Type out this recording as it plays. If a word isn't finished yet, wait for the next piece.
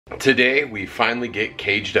Today we finally get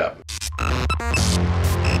caged up.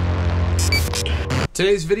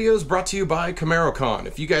 Today's video is brought to you by CamaroCon.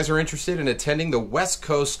 If you guys are interested in attending the West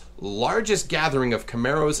Coast's largest gathering of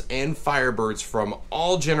Camaros and Firebirds from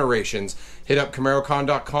all generations, hit up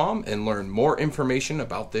CamaroCon.com and learn more information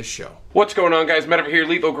about this show. What's going on, guys? Matt over here,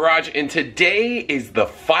 Lethal Garage, and today is the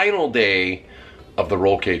final day of the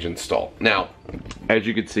roll cage install. Now, as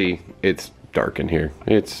you can see, it's dark in here.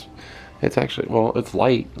 It's actually, well, it's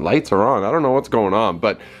light. Lights are on. I don't know what's going on,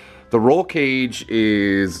 but the roll cage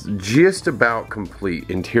is just about complete.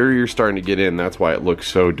 Interior's starting to get in. That's why it looks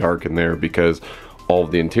so dark in there, because all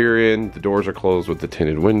of the interior, the doors are closed with the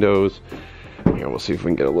tinted windows. Here, we'll see if we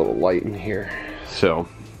can get a little light in here. So,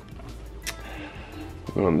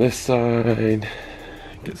 on this side,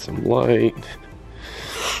 get some light.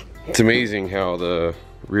 It's amazing how the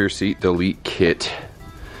rear seat delete kit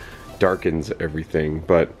darkens everything,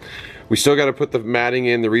 but we still got to put the matting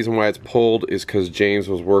in. The reason why it's pulled is because James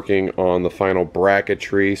was working on the final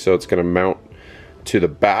bracketry, so it's going to mount to the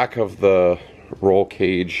back of the roll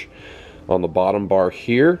cage on the bottom bar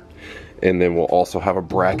here, and then we'll also have a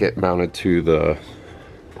bracket mounted to the,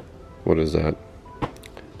 what is that?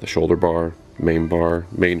 The shoulder bar, main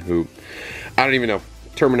hoop. I don't even know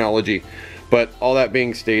terminology, but all that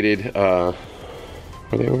being stated, are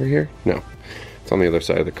they over here? No, it's on the other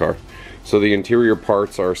side of the car. So the interior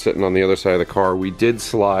parts are sitting on the other side of the car. We did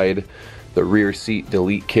slide the rear seat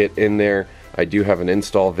delete kit in there. I do have an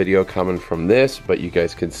install video coming from this, but you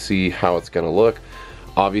guys can see how it's gonna look.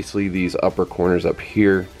 Obviously these upper corners up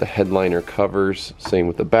here, the headliner covers, same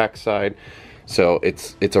with the back side. So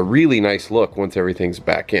it's a really nice look once everything's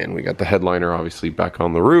back in. We got the headliner obviously back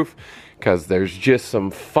on the roof, because there's just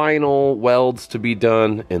some final welds to be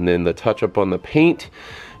done, and then the touch up on the paint,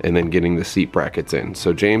 and then getting the seat brackets in.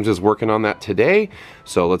 So James is working on that today.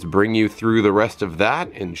 So let's bring you through the rest of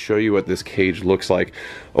that and show you what this cage looks like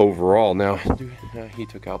overall. Now, he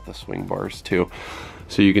took out the swing bars too.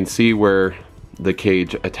 So you can see where the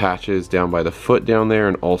cage attaches down by the foot down there,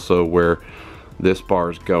 and also where this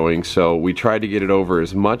bar is going. So we tried to get it over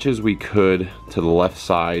as much as we could to the left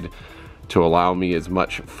side to allow me as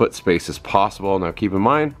much foot space as possible. Now keep in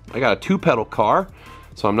mind, I got a 2-pedal car,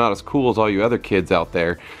 so I'm not as cool as all you other kids out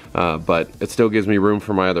there, but it still gives me room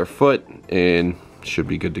for my other foot and should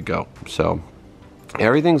be good to go. So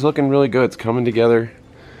everything's looking really good. It's coming together.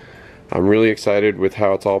 I'm really excited with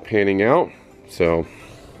how it's all panning out. So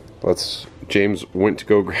James went to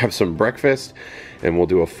go grab some breakfast, and we'll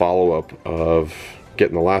do a follow-up of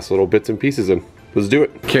getting the last little bits and pieces in. Let's do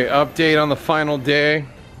it. Okay, update on the final day.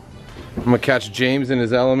 I'm gonna catch James in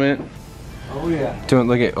his element. Oh yeah.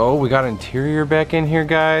 Oh, we got interior back in here,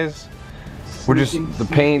 guys. We're just, the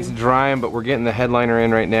paint's drying, but we're getting the headliner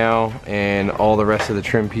in right now and all the rest of the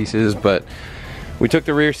trim pieces. But we took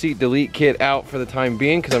the rear seat delete kit out for the time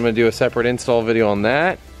being, because I'm gonna do a separate install video on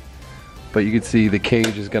that. But you can see the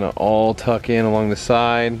cage is gonna all tuck in along the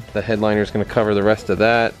side. The headliner is gonna cover the rest of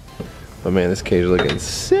that. But man, this cage is looking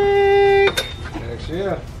sick. Heck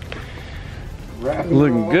yeah.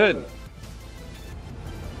 Looking good.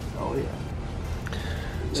 Oh yeah.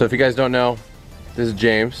 So if you guys don't know, this is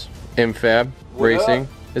James, MFab Racing.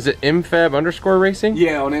 Is it MFab _ Racing?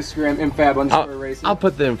 Yeah, on Instagram, MFab _ Racing. I'll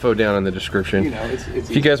put the info down in the description. You know, it's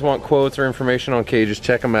if you guys want quotes or information on cages,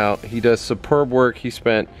 check him out. He does superb work. He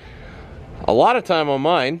spent a lot of time on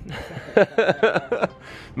mine,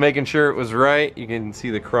 making sure it was right. You can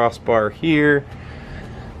see the crossbar here.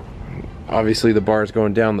 Obviously the bar's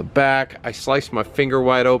going down the back. I sliced my finger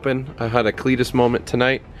wide open. I had a Cletus moment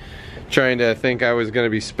tonight, trying to think I was gonna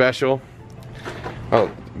be special. I'll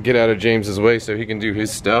get out of James's way so he can do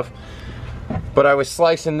his stuff. But I was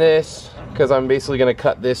slicing this because I'm basically gonna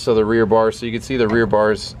cut this so the rear bars, so you can see the rear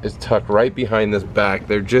bars is tucked right behind this back.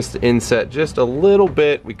 They're just inset just a little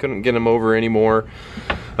bit. We couldn't get them over anymore.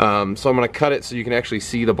 So I'm gonna cut it so you can actually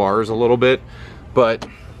see the bars a little bit. But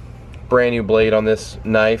brand new blade on this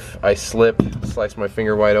knife. I sliced my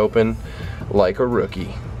finger wide open like a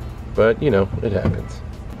rookie. But you know, it happens.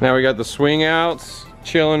 Now we got the swing outs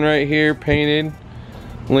chilling right here, painted,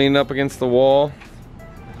 leaning up against the wall.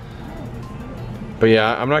 But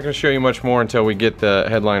yeah, I'm not gonna show you much more until we get the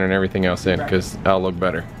headliner and everything else in, because I'll look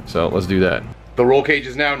better. So let's do that. The roll cage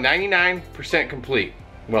is now 99% complete.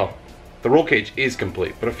 Well, the roll cage is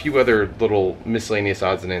complete, but a few other little miscellaneous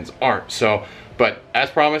odds and ends aren't. So, but as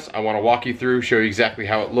promised, I want to walk you through, show you exactly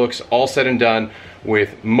how it looks, all said and done,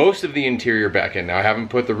 with most of the interior back in. Now, I haven't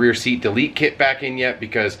put the rear seat delete kit back in yet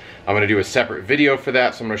because I'm going to do a separate video for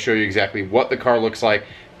that. So I'm going to show you exactly what the car looks like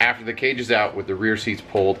after the cage is out with the rear seats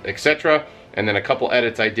pulled, etc. and then a couple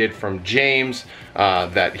edits I did from James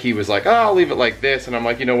that he was like, oh, I'll leave it like this, and I'm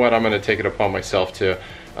like, you know what, I'm gonna take it upon myself to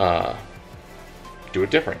do it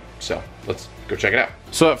different. So let's go check it out.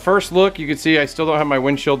 So at first look, you can see I still don't have my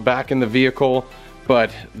windshield back in the vehicle,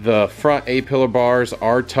 but the front A-pillar bars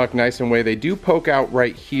are tucked nice and away. They do poke out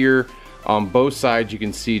right here on both sides. You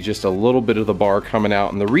can see just a little bit of the bar coming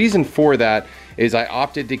out, and the reason for that is I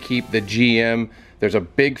opted to keep the GM. There's a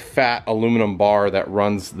big fat aluminum bar that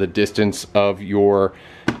runs the distance of your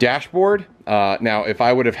dashboard. Now if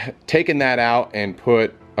I would have taken that out and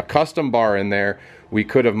put a custom bar in there, we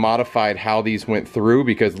could have modified how these went through,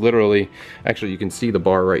 because literally, actually you can see the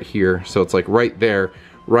bar right here, so it's like right there,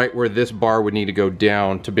 right where this bar would need to go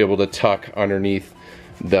down to be able to tuck underneath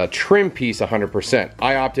the trim piece 100%.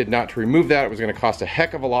 I opted not to remove that. It was gonna cost a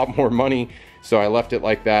heck of a lot more money, so I left it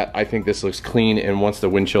like that. I think this looks clean, and once the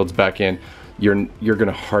windshield's back in, you're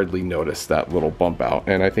gonna hardly notice that little bump out.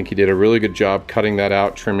 And I think he did a really good job cutting that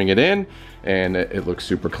out, trimming it in, and it looks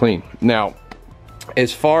super clean. Now,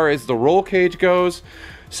 as far as the roll cage goes,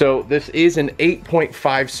 so this is an 8.5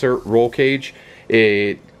 cert roll cage.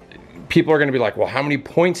 People are gonna be like, well, how many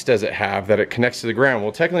points does it have that it connects to the ground?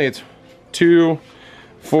 Well, technically it's 2,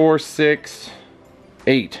 4, 6,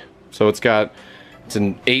 8. So it's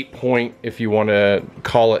an 8-point, if you want to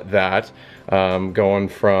call it that, going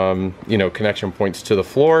from, you know, connection points to the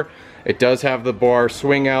floor. It does have the bar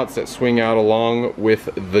swing outs that swing out along with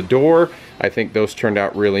the door. I think those turned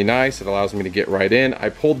out really nice. It allows me to get right in. I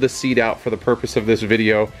pulled the seat out for the purpose of this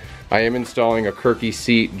video. I am installing a Kirky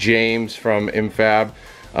seat. James from MFab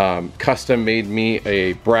custom made me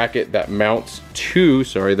a bracket that mounts to,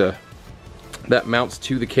 that mounts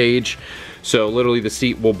to the cage. So literally the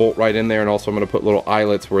seat will bolt right in there, and also I'm gonna put little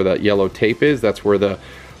eyelets where that yellow tape is. That's where the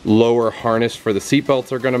lower harness for the seat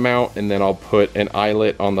belts are gonna mount, and then I'll put an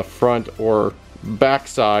eyelet on the front or back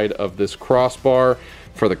side of this crossbar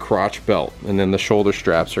for the crotch belt, and then the shoulder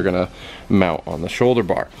straps are gonna mount on the shoulder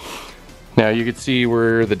bar. Now you can see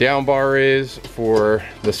where the down bar is for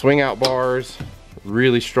the swing out bars.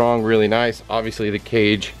 Really strong, really nice. Obviously the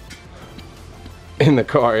cage in the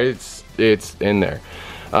car, it's in there.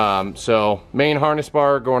 So main harness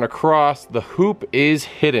bar going across. The hoop is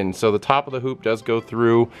hidden, so the top of the hoop does go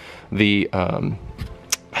through the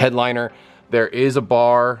headliner. There is a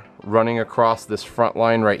bar running across this front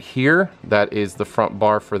line right here. That is the front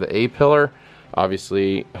bar for the A pillar.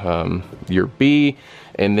 Obviously your B,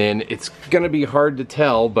 and then it's gonna be hard to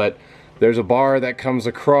tell, but there's a bar that comes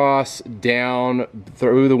across down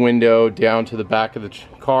through the window down to the back of the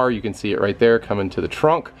car. You can see it right there coming to the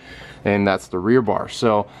trunk, and that's the rear bar.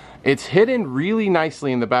 So it's hidden really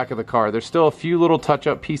nicely in the back of the car. There's still a few little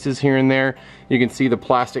touch-up pieces here and there. You can see the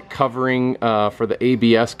plastic covering for the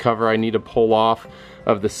ABS cover I need to pull off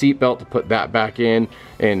of the seat belt to put that back in,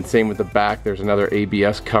 and same with the back. There's another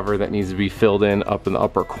ABS cover that needs to be filled in up in the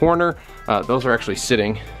upper corner. Those are actually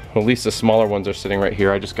sitting, well, at least the smaller ones are sitting right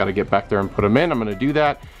here. I just got to get back there and put them in. I'm going to do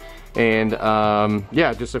that. And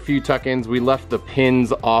yeah, just a few tuck-ins. We left the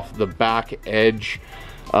pins off the back edge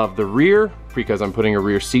of the rear because I'm putting a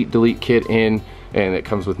rear seat delete kit in, and it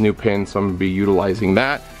comes with new pins, so I'm going to be utilizing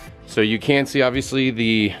that. So you can see obviously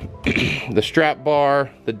the the strap bar,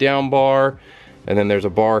 the down bar, and then there's a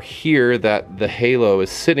bar here that the halo is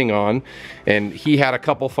sitting on. And he had a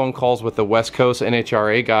couple phone calls with the West Coast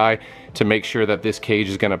NHRA guy to make sure that this cage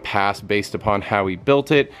is gonna pass based upon how he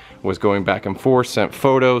built it. Was going back and forth, sent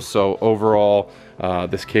photos. So overall,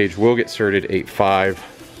 this cage will get certed 8.5,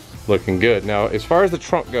 looking good. Now, as far as the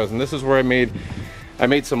trunk goes, and this is where I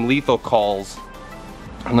made some lethal calls.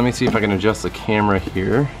 And let me see if I can adjust the camera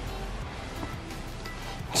here.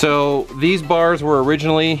 So these bars were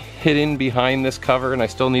originally hidden behind this cover, and I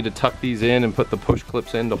still need to tuck these in and put the push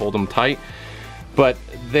clips in to hold them tight. But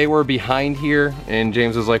they were behind here, and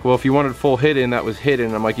James was like, well, if you wanted full hidden, that was hidden.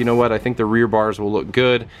 And I'm like, you know what, I think the rear bars will look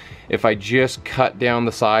good if I just cut down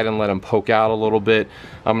the side and let them poke out a little bit.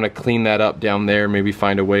 I'm gonna clean that up down there, maybe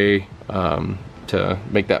find a way to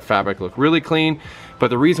make that fabric look really clean. But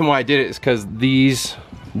the reason why I did it is because this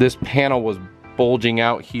panel was bulging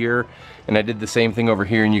out here, and I did the same thing over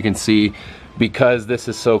here, and you can see because this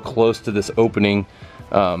is so close to this opening,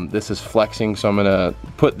 this is flexing. So I'm gonna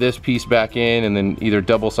put this piece back in and then either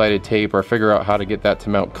double-sided tape or figure out how to get that to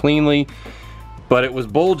mount cleanly. But it was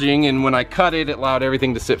bulging, and when I cut it, it allowed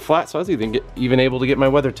everything to sit flat, so I was even able to get my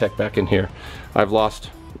WeatherTech back in here. I've lost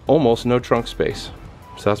almost no trunk space,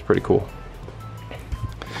 so that's pretty cool.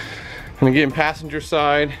 And again, passenger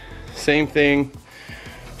side, same thing.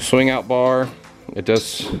 Swing out bar, it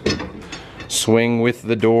does swing with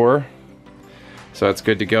the door, so that's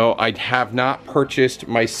good to go. I have not purchased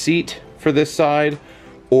my seat for this side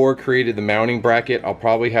or created the mounting bracket. I'll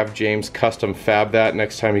probably have James custom fab that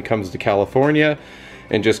next time he comes to California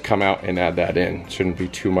and just come out and add that in. Shouldn't be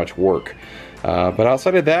too much work. But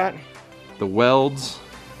outside of that, the welds,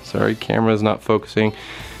 sorry, camera's not focusing.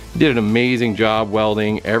 He did an amazing job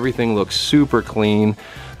welding. Everything looks super clean.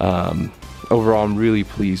 Overall, I'm really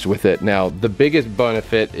pleased with it. Now, the biggest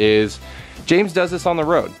benefit is James does this on the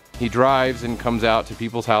road. He drives and comes out to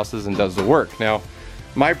people's houses and does the work. Now,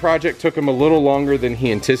 my project took him a little longer than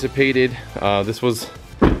he anticipated. This was,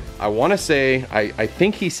 I wanna say, I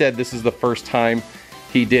think he said this is the first time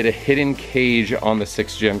he did a hidden cage on the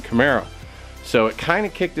 6th gen Camaro. So it kind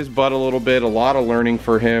of kicked his butt a little bit, a lot of learning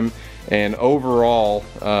for him, and overall,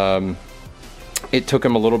 it took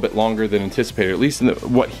him a little bit longer than anticipated, at least in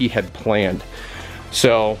what he had planned.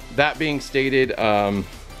 So that being stated,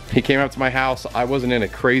 he came up to my house. I wasn't in a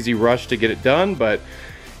crazy rush to get it done, but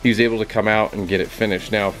he was able to come out and get it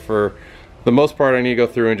finished. Now, for the most part, I need to go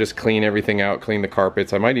through and just clean everything out, clean the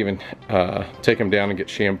carpets. I might even take them down and get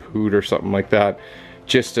shampooed or something like that.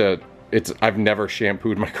 Just I've never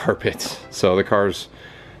shampooed my carpets. So the car's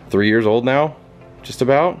 3 years old now, just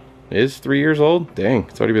about. Is 3 years old? Dang,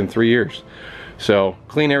 it's already been 3 years. So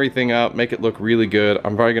clean everything up, make it look really good.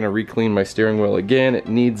 I'm probably gonna re-clean my steering wheel again. It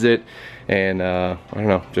needs it. And I don't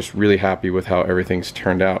know, just really happy with how everything's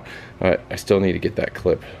turned out. I still need to get that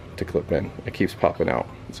clip to clip in. It keeps popping out,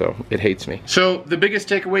 so it hates me. So the biggest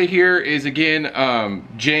takeaway here is, again,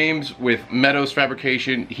 James with Meadows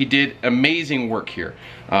Fabrication. He did amazing work here.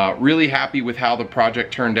 Really happy with how the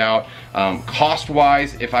project turned out.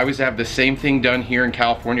 Cost-wise, if I was to have the same thing done here in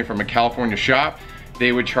California from a California shop,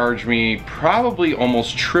 they would charge me probably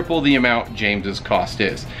almost triple the amount James's cost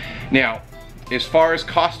is. Now, as far as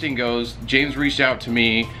costing goes, James reached out to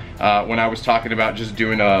me when I was talking about just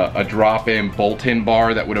doing a drop-in bolt-in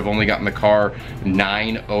bar that would have only gotten the car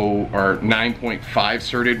 9.0 or 9.5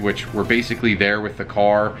 certed, which we're basically there with the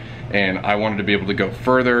car, and I wanted to be able to go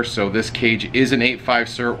further. So this cage is an 8.5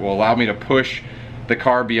 cert, will allow me to push the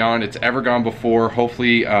car beyond it's ever gone before.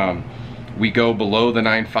 Hopefully we go below the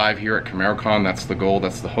 9.5 here at CamaroCon. That's the goal,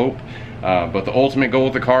 that's the hope. But the ultimate goal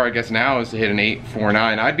with the car, I guess now, is to hit an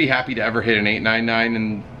 8.49. I'd be happy to ever hit an 8.99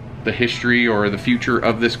 in the history or the future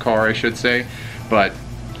of this car, I should say, but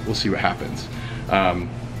we'll see what happens.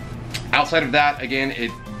 Outside of that,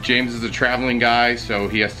 again, James is a traveling guy, so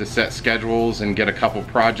he has to set schedules and get a couple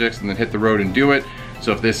projects and then hit the road and do it.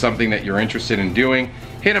 So if there's something that you're interested in doing,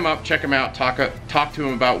 hit him up, check him out, talk to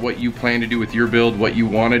him about what you plan to do with your build, what you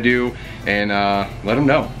want to do, and let him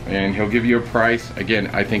know, and he'll give you a price. Again,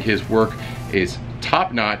 I think his work is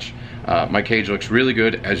top-notch. My cage looks really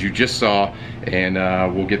good, as you just saw, and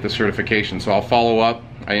we'll get the certification. So I'll follow up.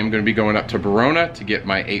 I am going to be going up to Verona to get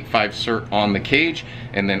my 8.5 cert on the cage,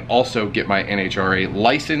 and then also get my NHRA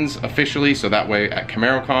license officially, so that way at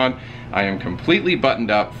CamaroCon I am completely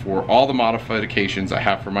buttoned up for all the modifications I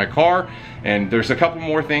have for my car. And there's a couple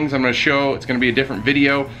more things I'm going to show. It's going to be a different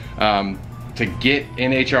video to get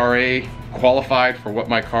NHRA qualified for what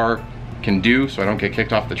my car can do, so I don't get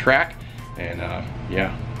kicked off the track. And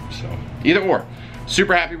yeah, so either or.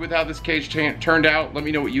 Super happy with how this cage turned out. Let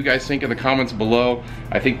me know what you guys think in the comments below.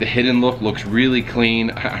 I think the hidden look looks really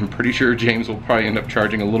clean. I'm pretty sure James will probably end up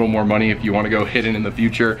charging a little more money if you want to go hidden in the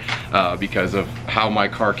future because of how my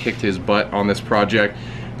car kicked his butt on this project.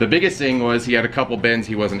 The biggest thing was he had a couple bends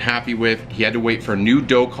he wasn't happy with. He had to wait for a new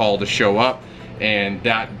dough call to show up, and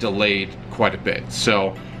that delayed quite a bit.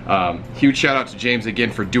 So huge shout out to James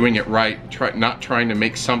again for doing it right, not trying to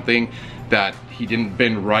make something that he didn't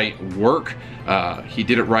bend right work. He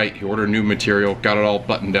did it right. He ordered new material, got it all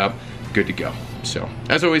buttoned up, good to go. So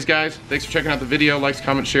as always, guys, thanks for checking out the video. Likes,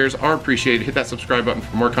 comments, shares are appreciated. Hit that subscribe button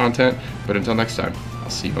for more content, but until next time, I'll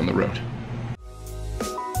see you on the road.